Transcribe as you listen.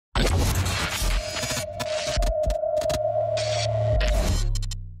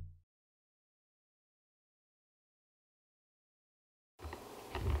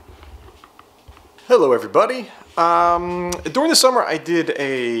Hello everybody. During the summer I did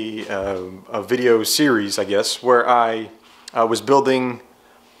a video series, I guess, where I was building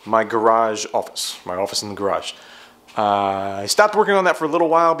my garage office, my office in the garage. I stopped working on that for a little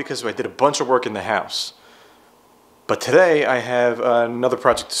while because I did a bunch of work in the house. But today I have another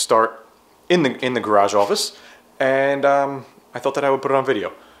project to start in the garage office, and I thought that I would put it on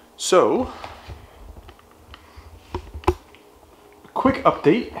video. So, quick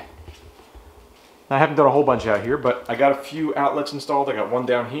update. I haven't done a whole bunch out here, but I got a few outlets installed. I got one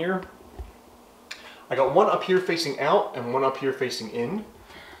down here. I got one up here facing out and one up here facing in.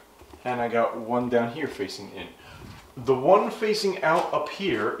 And I got one down here facing in. The one facing out up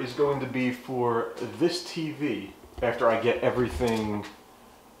here is going to be for this TV after I get everything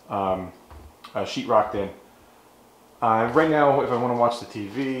sheetrocked in. Right now, if I want to watch the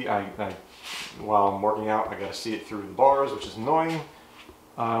TV, while I'm working out, I got to see it through the bars, which is annoying.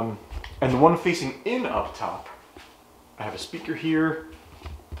 And the one facing in up top, I have a speaker here,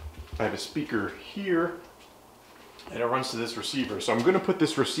 I have a speaker here, and it runs to this receiver. So I'm going to put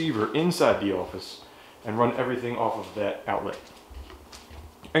this receiver inside the office and run everything off of that outlet.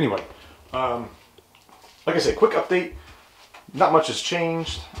 Anyway, like I said, quick update. Not much has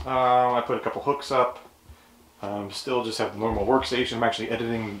changed. I put a couple hooks up. Still just have the normal workstation. I'm actually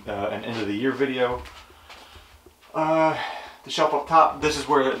editing an end of the year video. The shelf up top, this is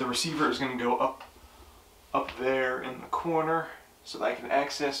where the receiver is going to go up there in the corner so that I can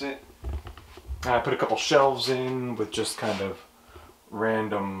access it. I put a couple shelves in with just kind of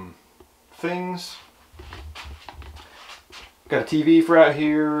random things. Got a TV for out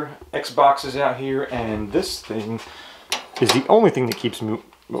here, Xboxes out here, and this thing is the only thing that keeps me...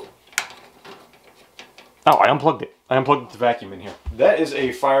 Oh, I unplugged it. I unplugged the vacuum in here. That is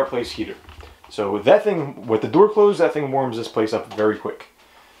a fireplace heater. So that thing, with the door closed, that thing warms this place up very quick.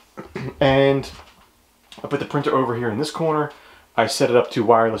 And I put the printer over here in this corner. I set it up to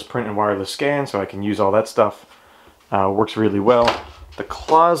wireless print and wireless scan so I can use all that stuff. Works really well. The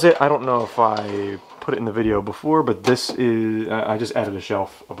closet, I don't know if I put it in the video before, but this is, I just added a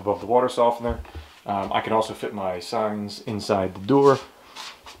shelf up above the water softener. I can also fit my signs inside the door.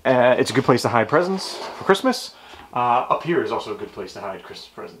 It's a good place to hide presents for Christmas. Up here is also a good place to hide Christmas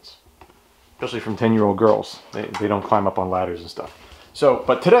presents. Especially from 10-year-old girls. They don't climb up on ladders and stuff. So,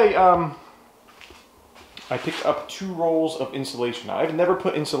 but today, I picked up 2 rolls of insulation. Now, I've never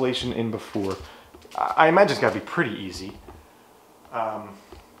put insulation in before. I imagine it's got to be pretty easy.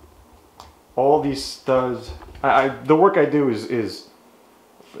 All these studs, the work I do is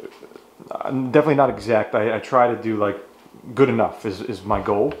definitely not exact. I try to do like good enough is my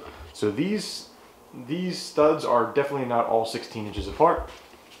goal. So these studs are definitely not all 16 inches apart.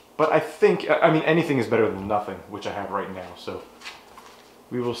 But I mean, anything is better than nothing, which I have right now. So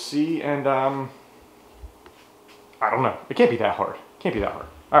we will see, and I don't know. It can't be that hard. Can't be that hard.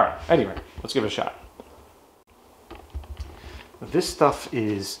 All right. Anyway, let's give it a shot. This stuff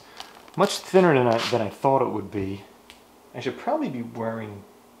is much thinner than I thought it would be. I should probably be wearing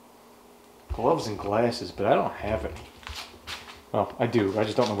gloves and glasses, but I don't have any. Well, I do. I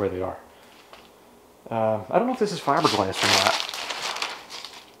just don't know where they are. I don't know if this is fiberglass or not.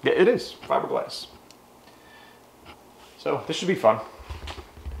 Yeah, it is fiberglass. So this should be fun.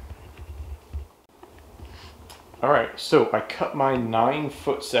 Alright, so I cut my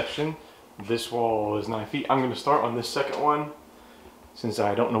 9-foot section. This wall is 9 feet. I'm going to start on this second one since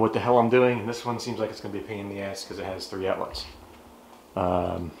I don't know what the hell I'm doing, and this one seems like it's going to be a pain in the ass because it has 3 outlets.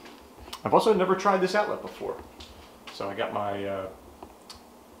 I've also never tried this outlet before. So I got my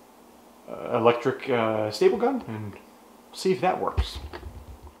electric staple gun and see if that works.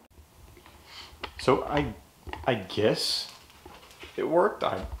 So I guess it worked.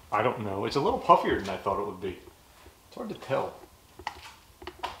 I don't know. It's a little puffier than I thought it would be. It's hard to tell.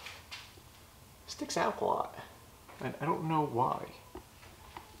 It sticks out a lot. I don't know why.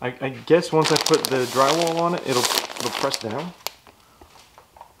 I guess once I put the drywall on it, it'll press down.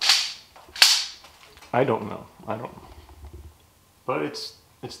 I don't know. But it's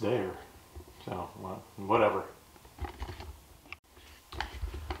there. So well, whatever.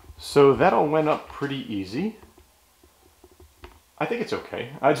 So that all went up pretty easy. I think it's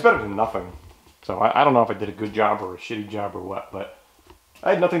okay. It's better than nothing. So I don't know if I did a good job or a shitty job or what, but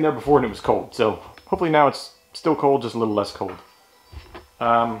I had nothing there before and it was cold. So hopefully now it's still cold, just a little less cold.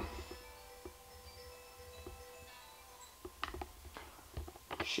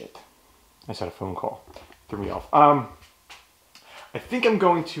 Shit. I just had a phone call. Threw me off. I think I'm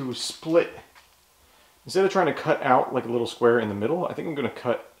going to split. Instead of trying to cut out like a little square in the middle, I think I'm going to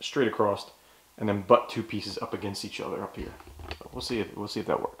cut straight across and then butt 2 pieces up against each other up here. So we'll see if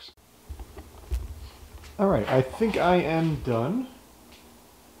that works. Alright, I think I am done.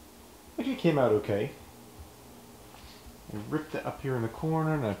 Actually, it came out okay. I ripped it up here in the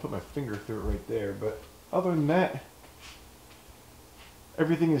corner and I put my finger through it right there, but other than that,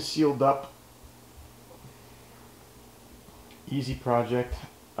 everything is sealed up. Easy project.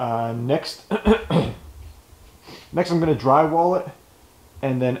 Next, next I'm going to drywall it,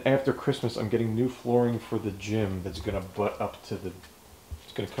 and then after Christmas I'm getting new flooring for the gym that's going to butt up to the,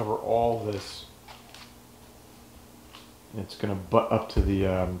 it's going to cover all this. It's going to butt up to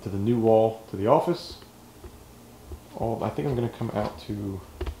the new wall, to the office. I think I'm going to come out to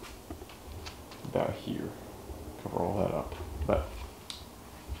about here, cover all that up. But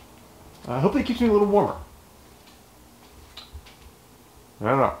hopefully it keeps me a little warmer. I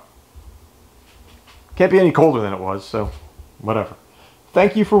don't know. Can't be any colder than it was, so whatever.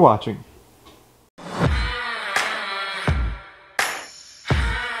 Thank you for watching.